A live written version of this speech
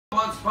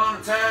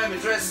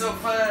dressed so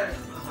fine,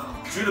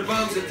 threw the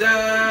bums of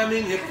dime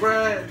in your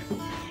pride.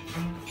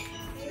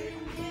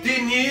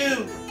 Didn't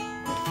you?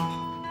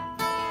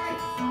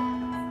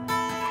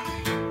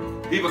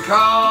 People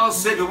called,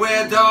 said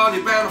beware dog,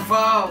 you're bound to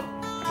fall.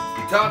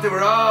 You thought they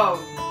were all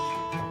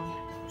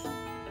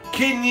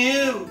kidding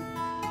you.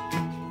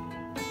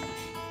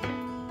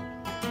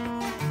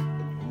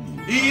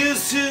 You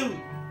used to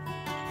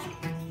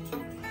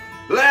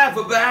laugh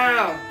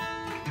about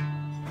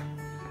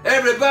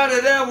everybody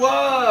that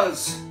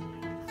was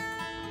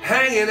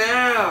hanging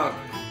out.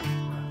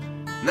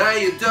 Now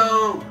you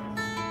don't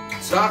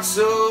talk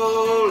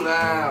so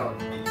loud.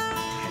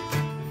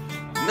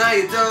 Now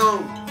you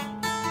don't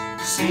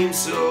seem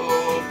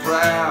so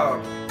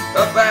proud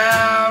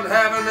about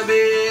having to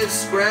be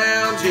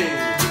scrounging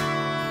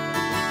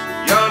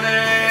your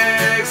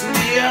necks in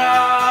the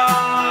yard.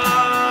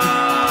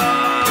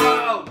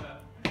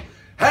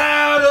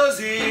 How does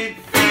it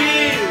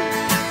feel?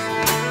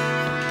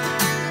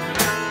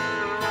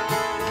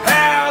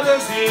 How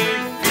does it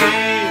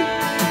feel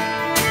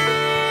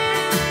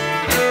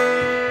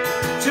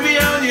to be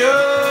on your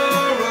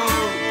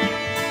own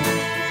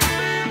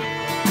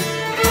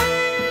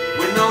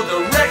with no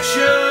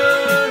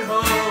direction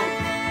home?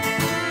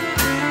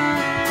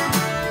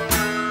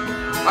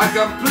 A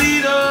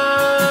complete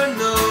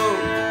unknown,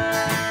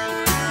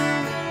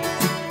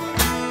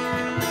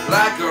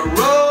 like a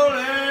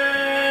rolling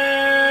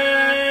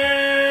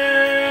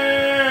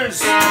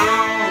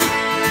stone.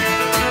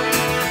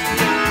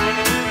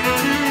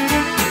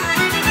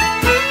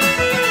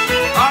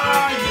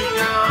 Are you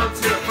down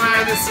to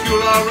find the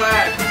school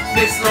alright?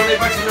 It's lonely,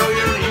 but you know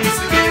you're used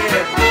to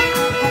get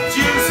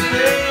juicy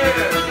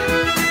there.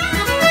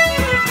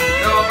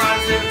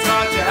 Nobody's ever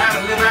taught you how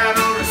to live out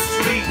on the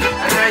street,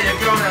 and now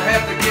you're gonna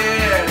have to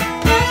get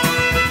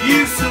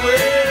used to it.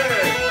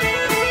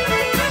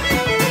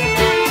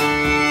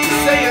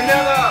 Say you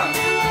never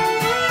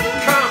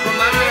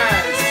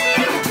compromise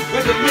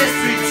with the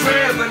mystery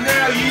trail, but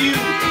now you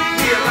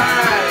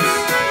realize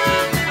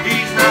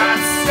he's not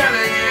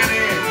selling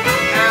any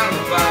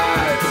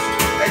alibis,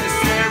 and you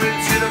stare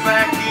into the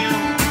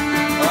vacuum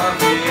of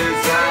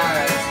his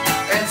eyes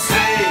and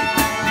say,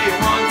 do you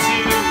want to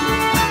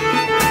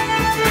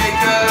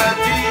make a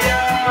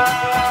deal?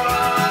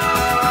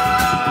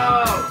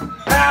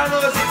 How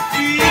does it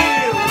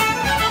feel?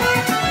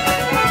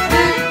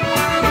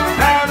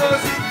 How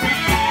does it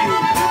feel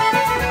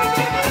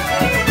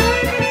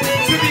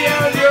to be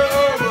on your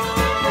own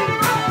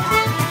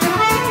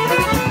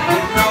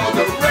with no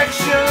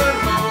direction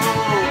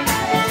home?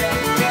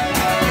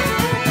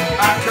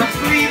 A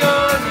complete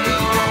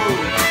unknown,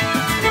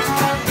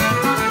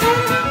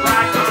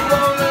 like a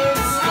rolling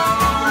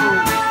stone.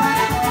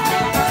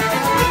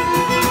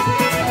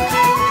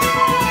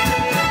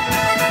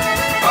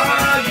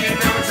 Oh, you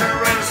never turn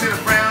around and see the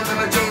frowns and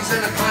the jokes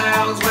and the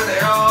clowns where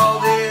they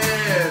all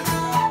did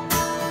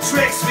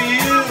tricks for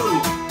you,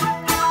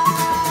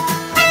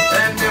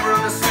 and never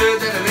understood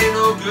that it ain't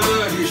no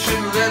good. You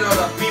shouldn't let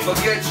other people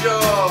get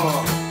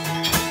your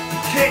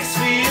kicks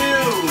for you.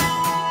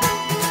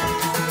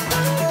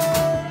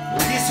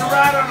 He used to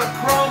ride on a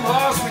chrome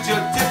horse with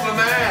your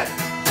diplomat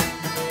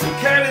and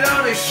carried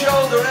on his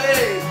shoulder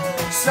a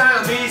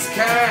Siamese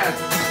cat.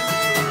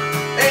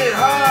 Ain't it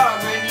hard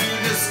when you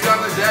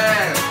discover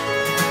that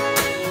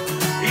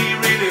he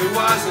really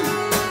wasn't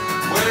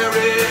where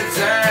it's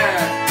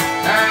at?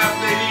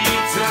 After he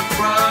took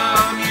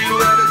from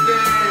you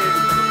everything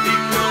he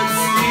couldn't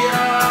see.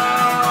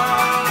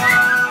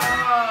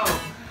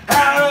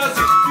 How does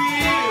it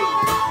feel?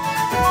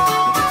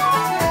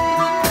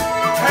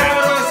 How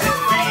does it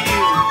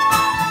feel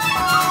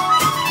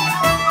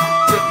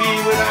to be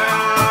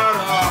without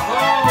a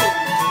home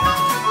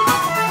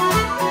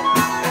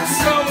and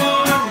so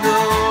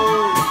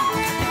unknown,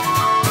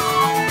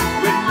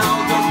 with no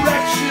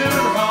direction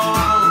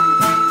home,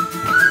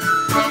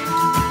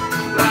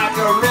 like a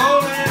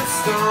rolling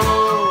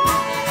stone?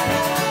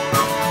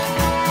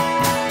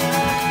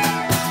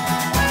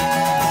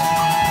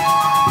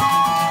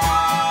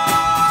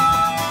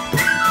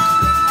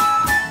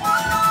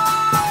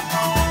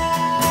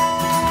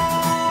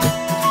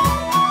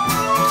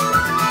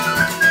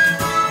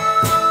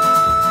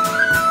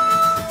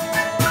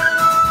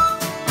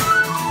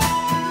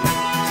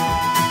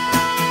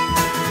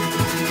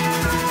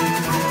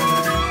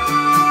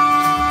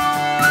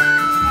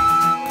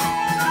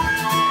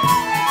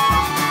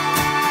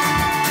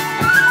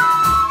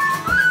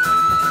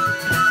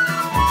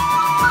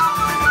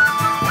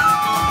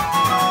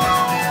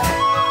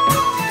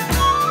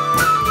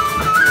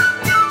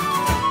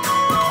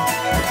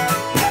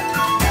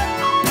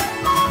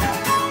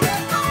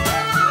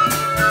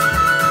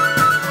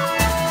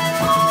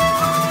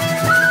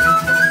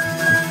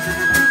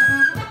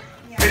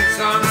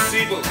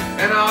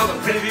 And all the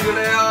pretty people,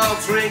 they all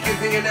drink and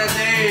thinking that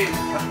they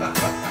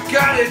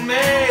got it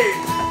made.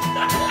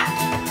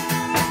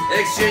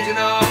 Exchanging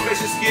all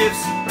precious gifts,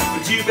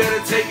 but you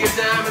better take your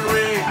diamond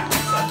ring.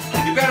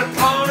 You better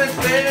pawn it,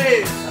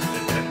 babe.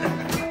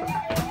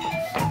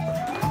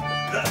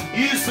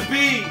 Used to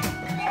be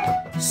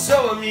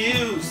so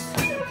amused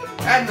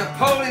at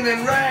Napoleon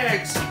and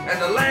rags and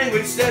the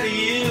language that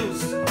he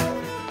used.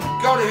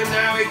 Go to him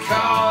now, he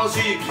calls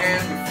you, you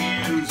can't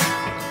refuse.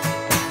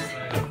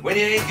 When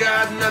you ain't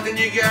got nothing,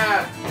 you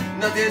got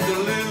nothing to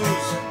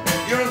lose.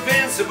 You're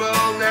invincible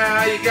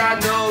now, you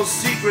got no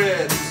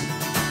secrets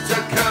to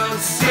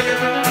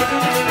conceal.